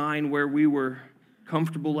resign where we were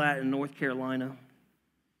comfortable at in North Carolina.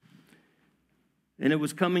 And it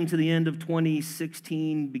was coming to the end of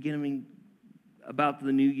 2016, beginning about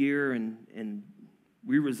the new year, and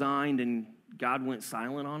we resigned, and God went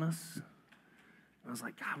silent on us. I was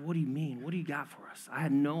like, God, what do you mean? What do you got for us? I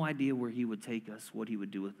had no idea where he would take us, what he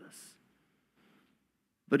would do with us.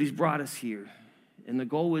 But he's brought us here. And the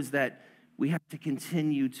goal is that we have to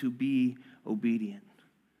continue to be obedient.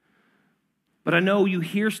 But I know you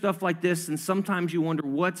hear stuff like this, and sometimes you wonder,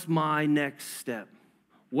 what's my next step?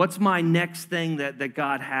 What's my next thing that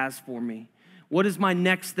God has for me? What is my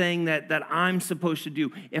next thing that I'm supposed to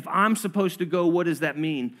do? If I'm supposed to go, what does that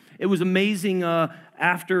mean? It was amazing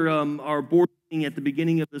after our board meeting at the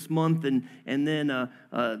beginning of this month, and then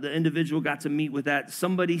the individual got to meet with that.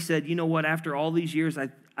 Somebody said, you know what, after all these years,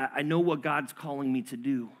 I know what God's calling me to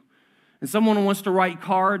do. And someone wants to write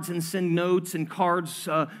cards and send notes and cards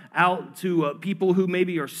out to people who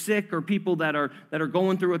maybe are sick or people that are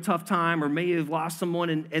going through a tough time or may have lost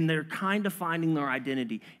someone, and they're kind of finding their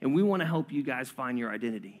identity. And we want to help you guys find your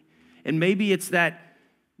identity. And maybe it's that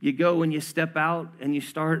you go and you step out and you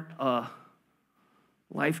start a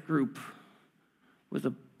life group with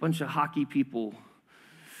a bunch of hockey people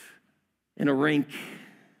in a rink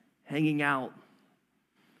hanging out.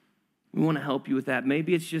 We want to help you with that.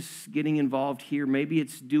 Maybe it's just getting involved here. Maybe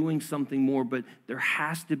it's doing something more, but there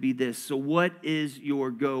has to be this. So what is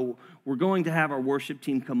your go? We're going to have our worship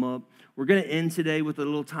team come up. We're going to end today with a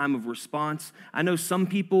little time of response. I know some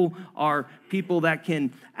people are people that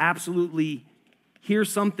can absolutely hear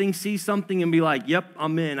something, see something, and be like, yep,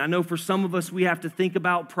 I'm in. I know for some of us, we have to think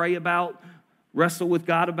about, pray about, wrestle with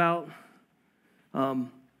God about.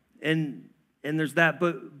 And there's that.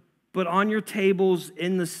 But on your tables,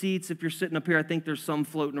 in the seats, if you're sitting up here, I think there's some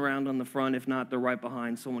floating around on the front. If not, they're right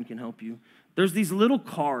behind. Someone can help you. There's these little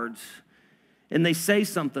cards, and they say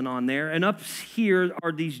something on there. And up here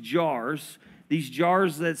are these jars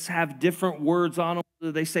that have different words on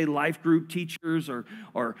them. They say life group teachers,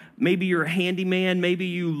 or maybe you're a handyman. Maybe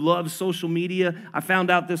you love social media. I found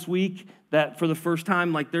out this week that for the first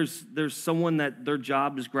time, like there's someone that their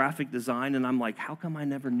job is graphic design, and I'm like, how come I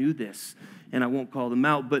never knew this? And I won't call them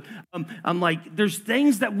out, but I'm like, there's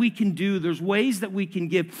things that we can do. There's ways that we can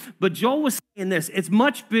give. But Joel was saying this. It's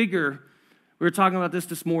much bigger. We were talking about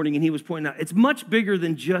this morning, and he was pointing out, it's much bigger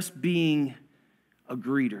than just being a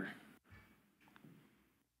greeter.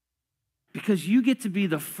 Because you get to be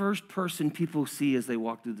the first person people see as they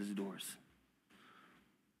walk through these doors.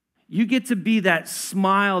 You get to be that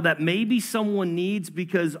smile that maybe someone needs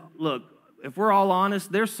because, look, if we're all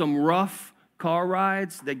honest, there's some rough car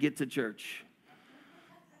rides that get to church.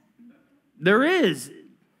 There is.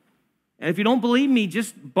 And if you don't believe me,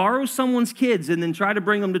 just borrow someone's kids and then try to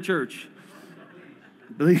bring them to church.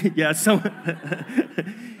 Yeah,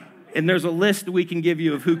 and there's a list we can give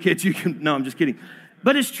you of who kids you can. No, I'm just kidding.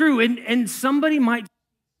 But it's true. And somebody might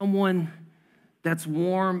someone that's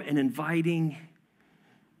warm and inviting,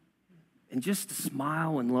 and just to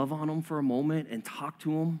smile and love on them for a moment and talk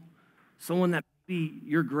to them. Someone that maybe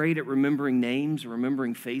you're great at remembering names or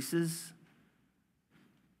remembering faces.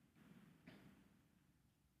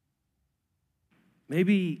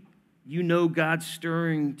 Maybe you know God's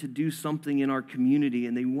stirring to do something in our community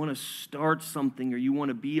and they want to start something, or you want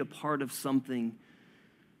to be a part of something.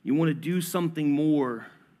 You want to do something more.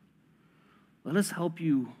 Let us help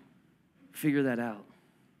you figure that out.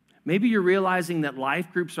 Maybe you're realizing that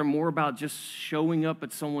life groups are more about just showing up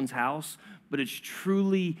at someone's house, but it's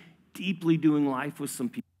truly, deeply doing life with some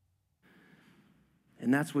people.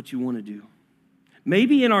 And that's what you want to do.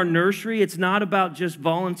 Maybe in our nursery, it's not about just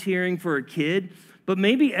volunteering for a kid, but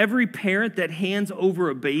maybe every parent that hands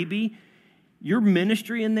over a baby, your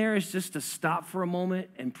ministry in there is just to stop for a moment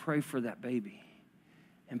and pray for that baby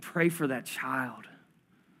and pray for that child.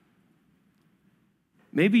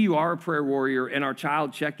 Maybe you are a prayer warrior and our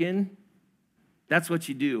child check-in, that's what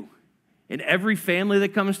you do. And every family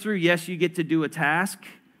that comes through, yes, you get to do a task,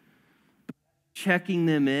 but checking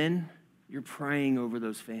them in, you're praying over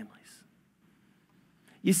those families.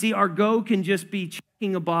 You see, our go can just be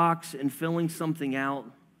checking a box and filling something out,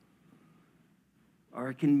 or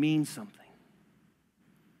it can mean something.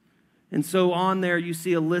 And so on there, you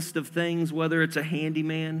see a list of things, whether it's a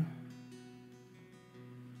handyman,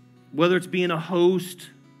 whether it's being a host.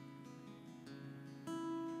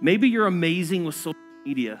 Maybe you're amazing with social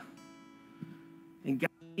media, and God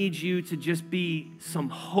needs you to just be some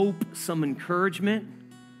hope, some encouragement,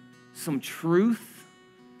 some truth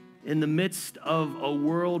in the midst of a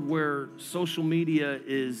world where social media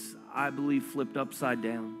is, I believe, flipped upside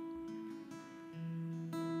down.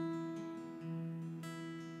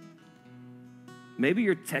 Maybe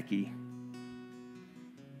you're techie.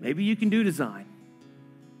 Maybe you can do design.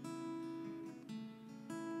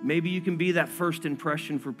 Maybe you can be that first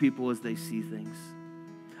impression for people as they see things.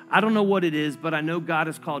 I don't know what it is, but I know God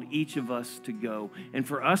has called each of us to go. And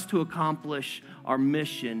for us to accomplish our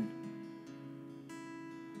mission,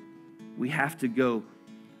 we have to go.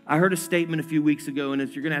 I heard a statement a few weeks ago, and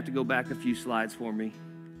you're going to have to go back a few slides for me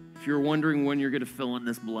if you're wondering when you're going to fill in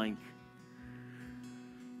this blank.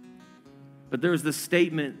 But there's this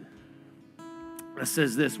statement that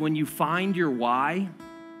says this: when you find your why,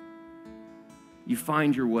 you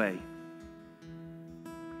find your way.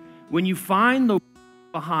 When you find the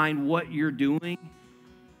behind what you're doing,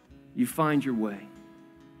 you find your way.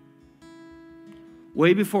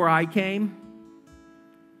 Way before I came,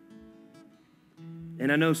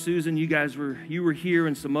 and I know, Susan, you were here,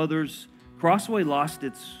 and some others, Crossway lost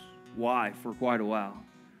its why for quite a while.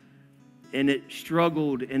 And it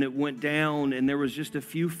struggled, and it went down, and there was just a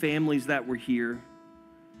few families that were here.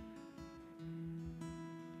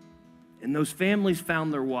 And those families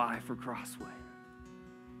found their why for Crossway.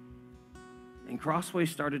 And Crossway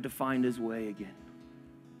started to find his way again.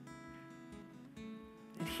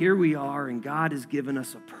 And here we are, and God has given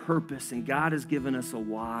us a purpose, and God has given us a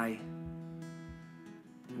why.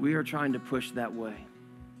 We are trying to push that way.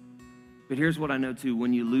 But here's what I know too: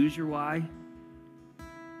 when you lose your why,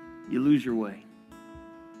 you lose your way.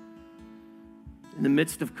 In the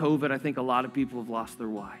midst of COVID, I think a lot of people have lost their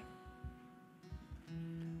why.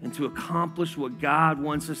 And to accomplish what God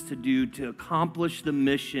wants us to do, to accomplish the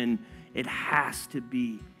mission, it has to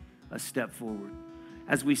be a step forward.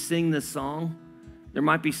 As we sing this song, there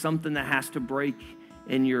might be something that has to break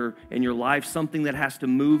in your life, something that has to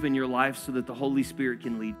move in your life so that the Holy Spirit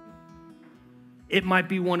can lead you. It might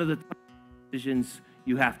be one of the decisions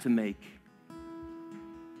you have to make.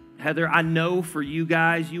 Heather, I know for you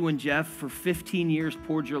guys, you and Jeff, for 15 years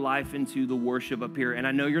poured your life into the worship up here. And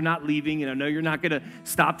I know you're not leaving, and I know you're not going to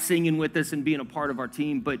stop singing with us and being a part of our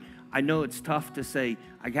team, but I know it's tough to say,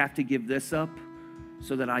 I have to give this up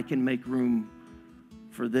so that I can make room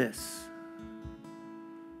for this.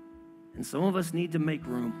 And some of us need to make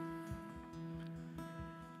room.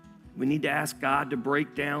 We need to ask God to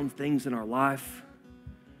break down things in our life,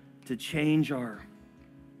 to change our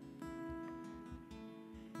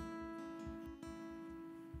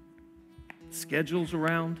schedules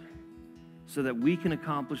around so that we can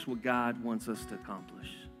accomplish what God wants us to accomplish.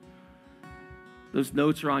 Those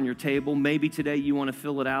notes are on your table. Maybe today you want to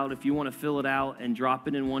fill it out. If you want to fill it out and drop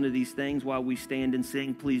it in one of these things while we stand and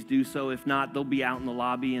sing, please do so. If not, they'll be out in the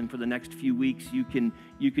lobby, and for the next few weeks, you can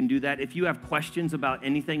do that. If you have questions about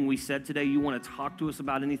anything we said today, you want to talk to us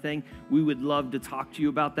about anything, we would love to talk to you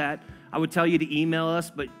about that. I would tell you to email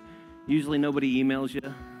us, but usually nobody emails you.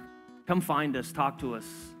 Come find us, talk to us.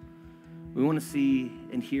 We want to see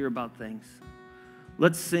and hear about things.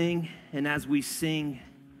 Let's sing, and as we sing,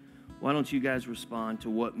 why don't you guys respond to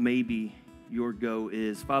what maybe your go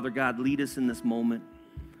is? Father God, lead us in this moment.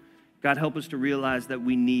 God, help us to realize that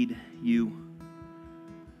we need you.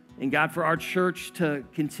 And God, for our church to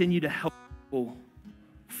continue to help people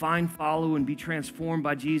find, follow, and be transformed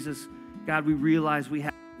by Jesus, God, we realize we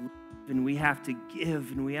have to live, and we have to give,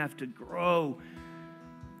 and we have to grow.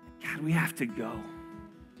 God, we have to go.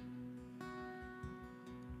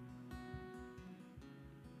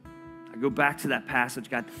 I go back to that passage,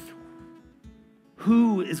 God.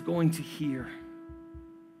 Who is going to hear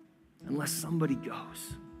unless somebody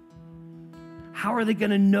goes? How are they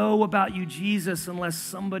going to know about you, Jesus, unless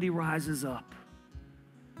somebody rises up?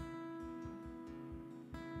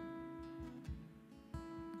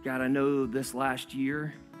 God, I know this last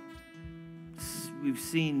year, we've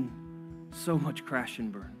seen so much crash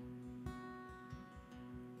and burn.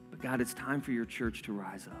 But God, it's time for your church to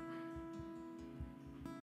rise up.